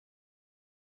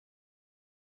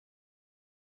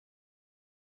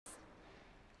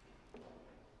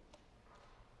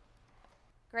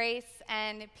Grace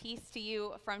and peace to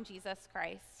you from Jesus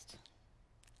Christ.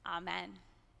 Amen.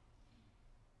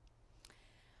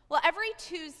 Well, every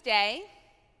Tuesday,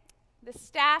 the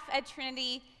staff at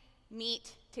Trinity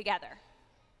meet together.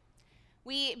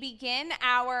 We begin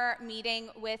our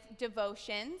meeting with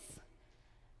devotions,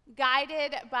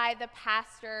 guided by the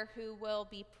pastor who will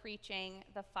be preaching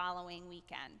the following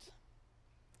weekend.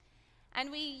 And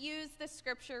we use the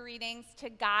scripture readings to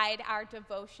guide our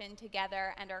devotion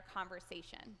together and our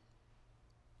conversation.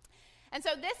 And so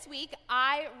this week,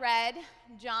 I read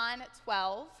John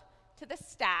 12 to the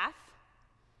staff,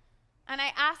 and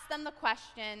I asked them the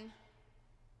question,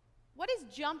 what is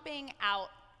jumping out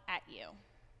at you?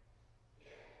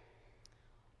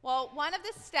 Well, one of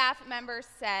the staff members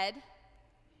said,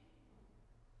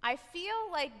 I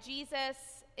feel like Jesus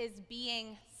is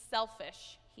being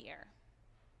selfish here.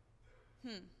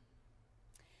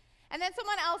 And then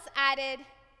someone else added,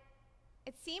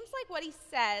 it seems like what he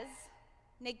says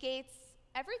negates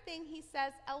everything he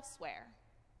says elsewhere.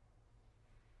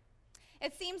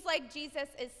 It seems like Jesus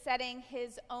is setting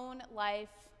his own life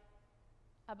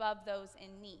above those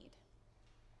in need.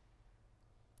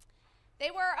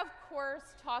 They were, of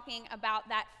course, talking about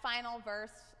that final verse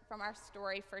from our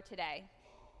story for today,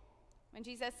 when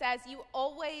Jesus says, you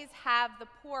always have the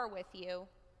poor with you,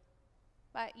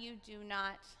 but you do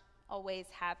not always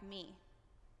have me.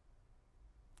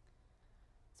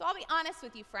 So I'll be honest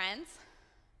with you, friends.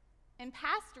 In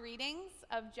past readings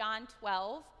of John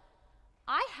 12,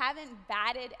 I haven't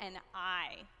batted an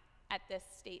eye at this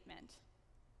statement.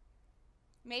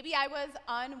 Maybe I was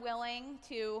unwilling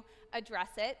to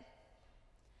address it,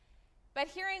 but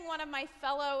hearing one of my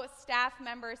fellow staff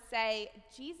members say,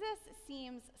 Jesus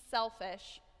seems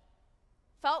selfish,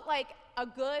 felt like a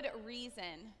good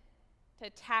reason to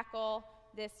tackle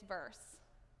this verse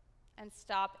and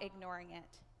stop ignoring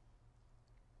it.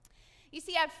 You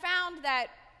see, I've found that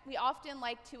we often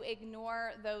like to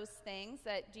ignore those things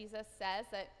that Jesus says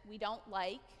that we don't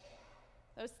like,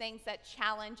 those things that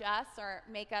challenge us or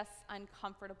make us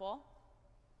uncomfortable.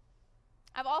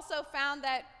 I've also found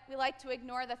that we like to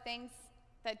ignore the things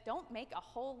that don't make a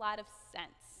whole lot of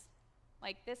sense,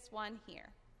 like this one here.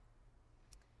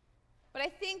 But I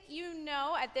think you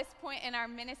know at this point in our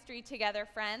ministry together,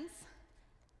 friends,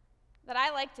 that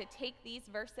I like to take these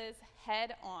verses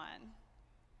head on.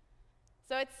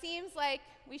 So it seems like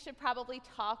we should probably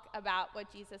talk about what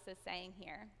Jesus is saying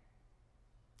here.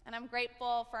 And I'm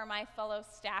grateful for my fellow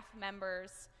staff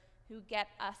members who get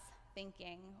us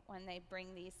thinking when they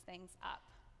bring these things up.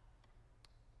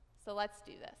 So let's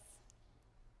do this.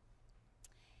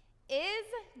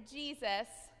 Is Jesus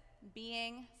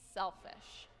being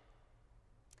selfish?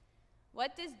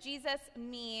 What does Jesus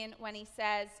mean when he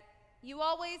says, you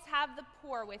always have the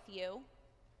poor with you,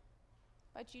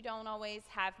 but you don't always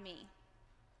have me?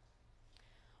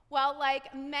 Well,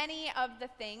 like many of the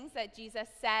things that Jesus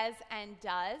says and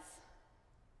does,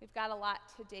 we've got a lot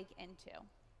to dig into.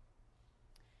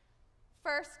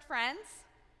 First, friends,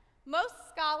 most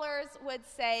scholars would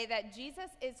say that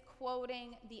Jesus is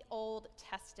quoting the Old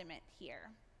Testament here.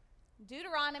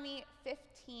 Deuteronomy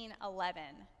 15:11,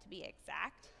 to be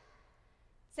exact.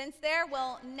 Since there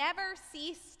will never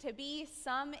cease to be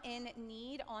some in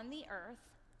need on the earth,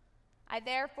 I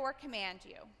therefore command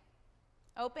you,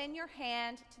 open your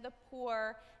hand to the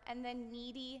poor and the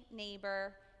needy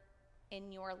neighbor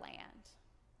in your land.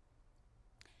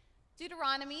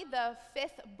 Deuteronomy, the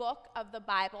 5th book of the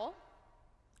Bible,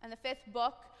 and the 5th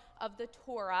book of the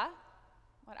Torah,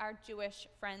 what our Jewish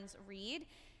friends read,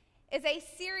 is a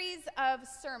series of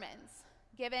sermons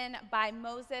given by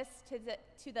Moses to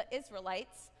the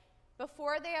Israelites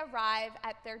before they arrive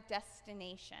at their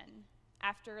destination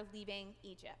after leaving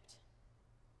Egypt.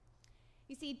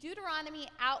 You see, Deuteronomy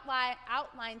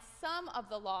outlines some of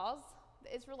the laws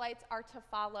the Israelites are to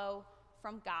follow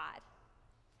from God.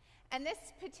 And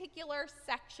this particular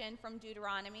section from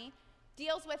Deuteronomy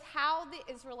deals with how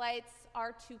the Israelites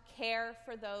are to care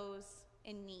for those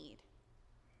in need,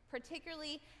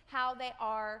 particularly how they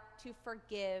are to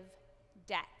forgive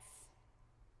debts.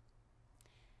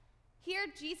 Here,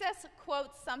 Jesus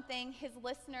quotes something his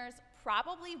listeners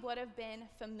probably would have been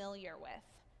familiar with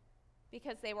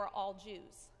because they were all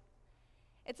Jews.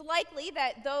 It's likely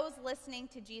that those listening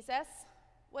to Jesus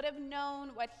would have known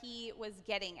what he was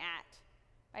getting at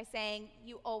by saying,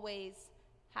 you always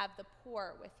have the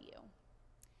poor with you.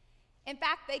 In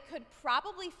fact, they could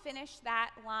probably finish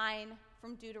that line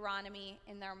from Deuteronomy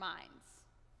in their minds.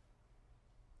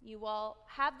 You will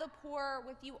have the poor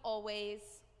with you always,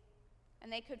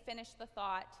 and they could finish the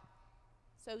thought,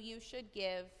 so you should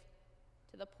give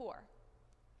to the poor.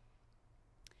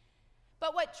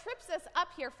 But what trips us up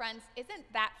here, friends,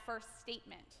 isn't that first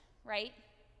statement, right?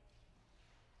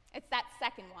 It's that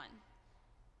second one.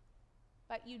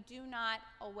 But you do not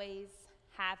always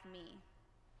have me.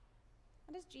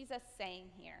 What is Jesus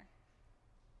saying here?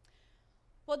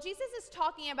 Well, Jesus is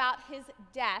talking about his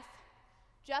death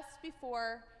just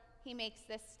before he makes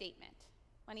this statement,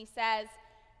 when he says,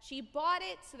 "She bought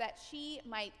it so that she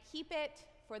might keep it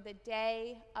for the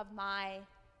day of my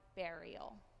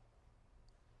burial."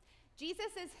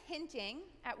 Jesus is hinting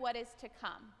at what is to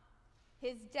come,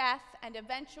 his death and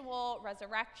eventual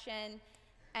resurrection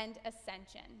and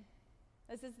ascension.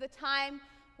 This is the time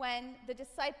when the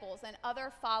disciples and other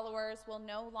followers will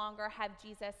no longer have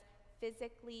Jesus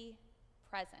physically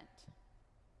present.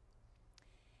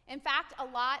 In fact, a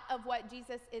lot of what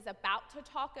Jesus is about to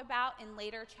talk about in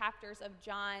later chapters of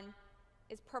John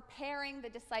is preparing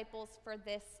the disciples for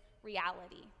this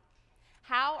reality.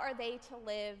 How are they to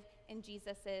live in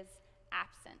Jesus'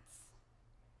 absence?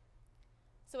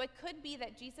 So it could be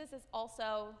that Jesus is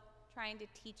also trying to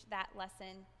teach that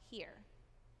lesson here.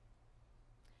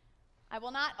 "I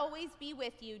will not always be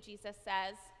with you," Jesus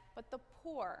says, "but the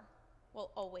poor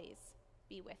will always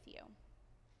be with you."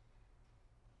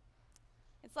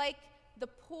 It's like the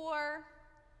poor,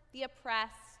 the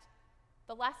oppressed,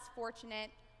 the less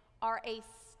fortunate are a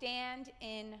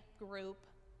stand-in group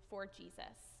for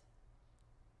Jesus.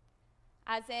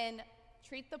 As in,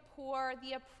 treat the poor,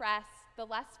 the oppressed, the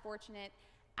less fortunate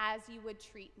as you would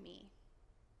treat me.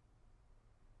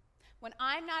 When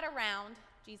I'm not around,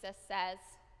 Jesus says,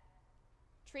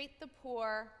 treat the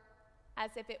poor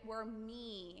as if it were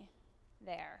me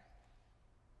there.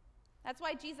 That's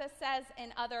why Jesus says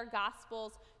in other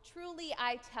Gospels, "Truly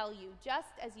I tell you,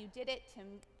 just as you did it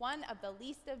to one of the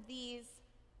least of these,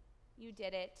 you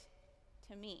did it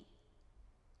to me."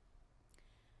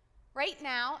 Right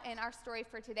now, in our story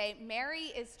for today, Mary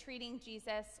is treating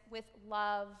Jesus with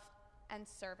love and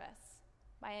service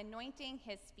by anointing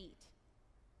his feet.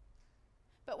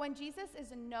 But when Jesus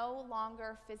is no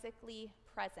longer physically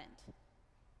present,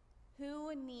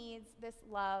 who needs this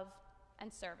love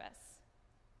and service?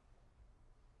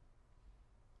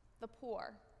 The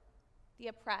poor, the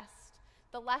oppressed,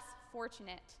 the less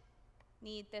fortunate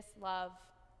need this love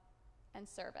and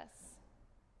service.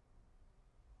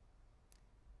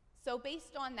 So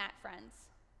based on that,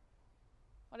 friends,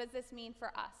 what does this mean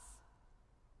for us?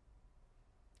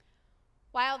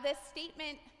 While this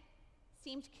statement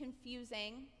seemed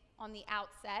confusing on the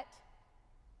outset,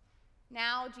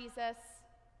 now Jesus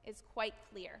is quite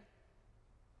clear.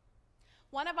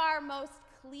 One of our most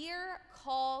clear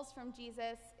calls from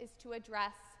Jesus is to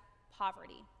address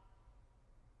poverty.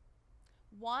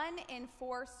 1 in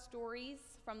 4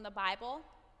 stories from the Bible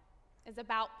is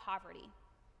about poverty.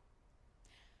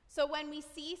 So when we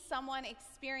see someone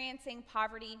experiencing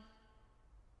poverty,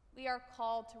 we are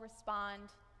called to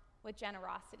respond with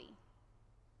generosity.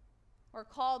 We're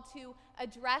called to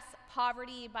address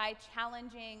poverty by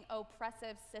challenging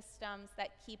oppressive systems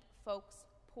that keep folks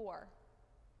poor.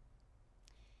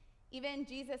 Even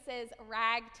Jesus'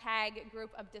 ragtag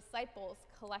group of disciples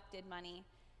collected money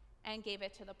and gave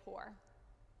it to the poor.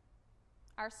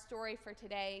 Our story for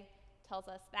today tells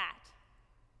us that.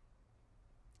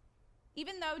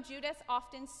 Even though Judas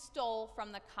often stole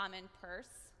from the common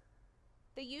purse,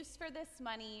 the use for this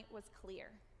money was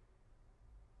clear.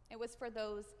 It was for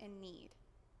those in need.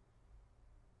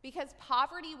 Because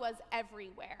poverty was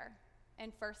everywhere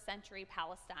in first century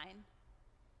Palestine,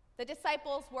 the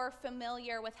disciples were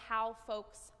familiar with how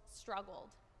folks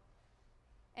struggled.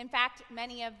 In fact,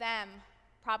 many of them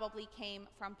probably came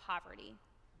from poverty.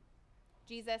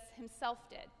 Jesus himself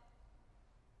did.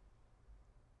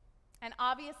 And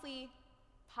obviously,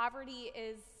 poverty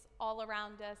is all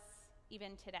around us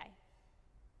even today.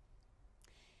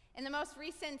 In the most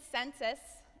recent census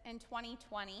in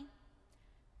 2020,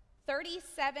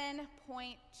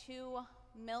 37.2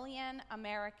 million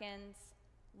Americans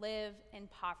live in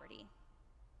poverty.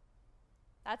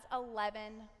 That's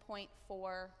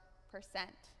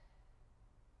 11.4%.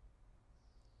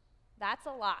 That's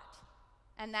a lot,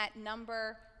 and that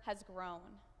number has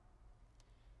grown.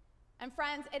 And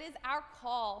friends, it is our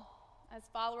call as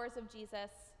followers of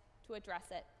Jesus to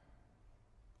address it.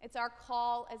 It's our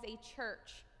call as a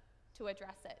church to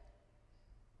address it.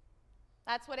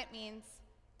 That's what it means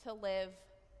to live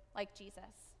like Jesus.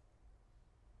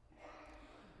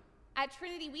 At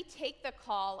Trinity, we take the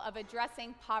call of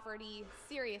addressing poverty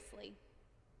seriously,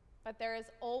 but there is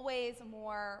always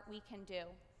more we can do.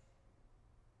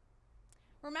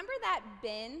 Remember that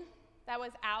bin that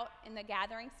was out in the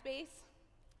gathering space?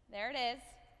 There it is.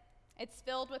 It's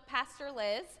filled with Pastor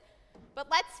Liz, but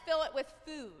let's fill it with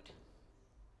food.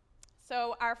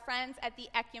 so our friends at the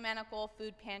Ecumenical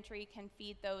Food Pantry can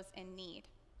feed those in need.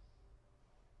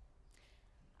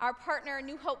 Our partner,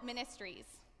 New Hope Ministries,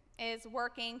 is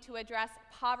working to address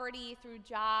poverty through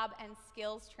job and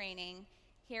skills training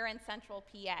here in Central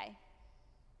PA.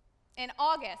 In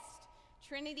August,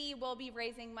 Trinity will be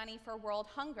raising money for World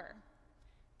Hunger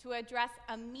to address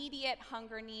immediate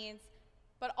hunger needs,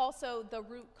 but also the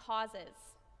root causes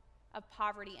of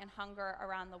poverty and hunger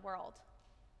around the world.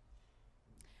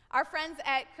 Our friends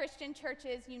at Christian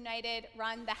Churches United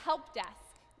run the Help Desk.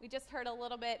 We just heard a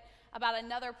little bit about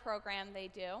another program they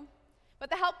do. But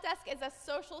the Help Desk is a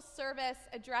social service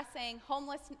addressing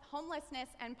homelessness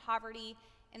and poverty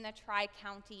in the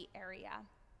Tri-County area.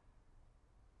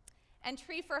 And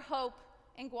Tree for Hope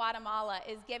in Guatemala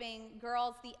is giving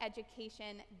girls the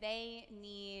education they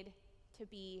need to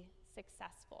be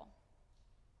successful.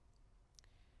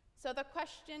 So the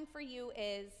question for you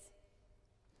is,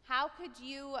 how could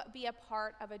you be a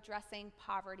part of addressing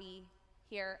poverty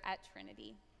here at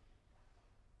Trinity?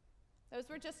 Those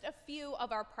were just a few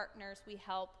of our partners we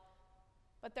help,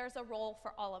 but there's a role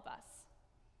for all of us.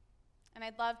 And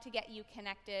I'd love to get you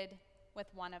connected with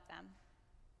one of them.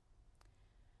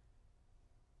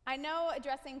 I know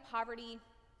addressing poverty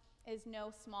is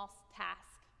no small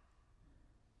task.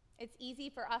 It's easy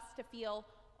for us to feel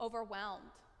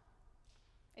overwhelmed.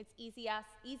 It's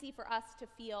easy for us to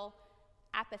feel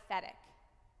apathetic.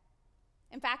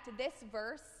 In fact, this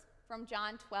verse from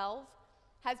John 12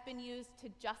 has been used to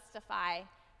justify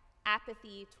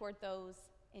apathy toward those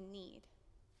in need.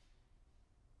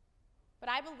 But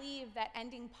I believe that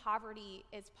ending poverty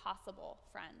is possible,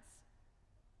 friends.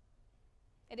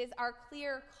 It is our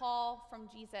clear call from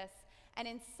Jesus, and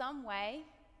in some way,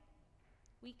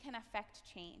 we can affect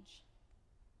change.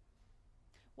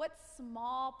 What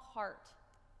small part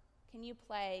can you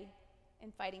play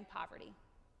in fighting poverty?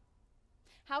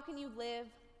 How can you live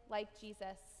like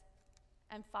Jesus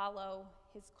and follow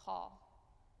his call?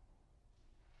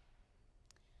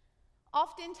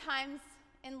 Oftentimes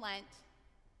in Lent,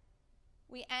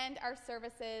 we end our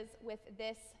services with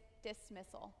this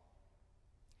dismissal.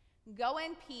 Go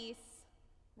in peace,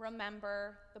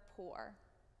 remember the poor.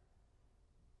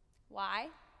 Why?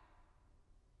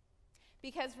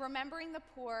 Because remembering the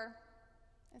poor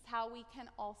is how we can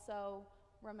also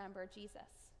remember Jesus.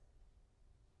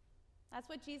 That's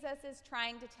what Jesus is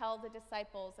trying to tell the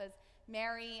disciples as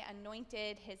Mary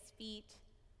anointed his feet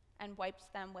and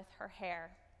wiped them with her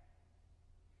hair.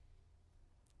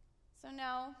 So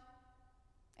no,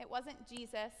 it wasn't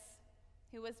Jesus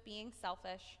who was being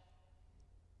selfish.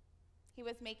 He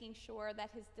was making sure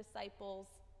that his disciples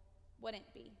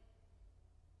wouldn't be.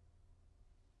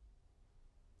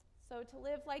 So to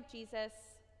live like Jesus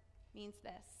means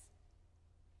this: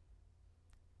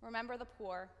 remember the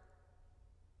poor,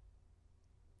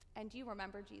 and you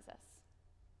remember Jesus.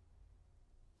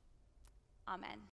 Amen.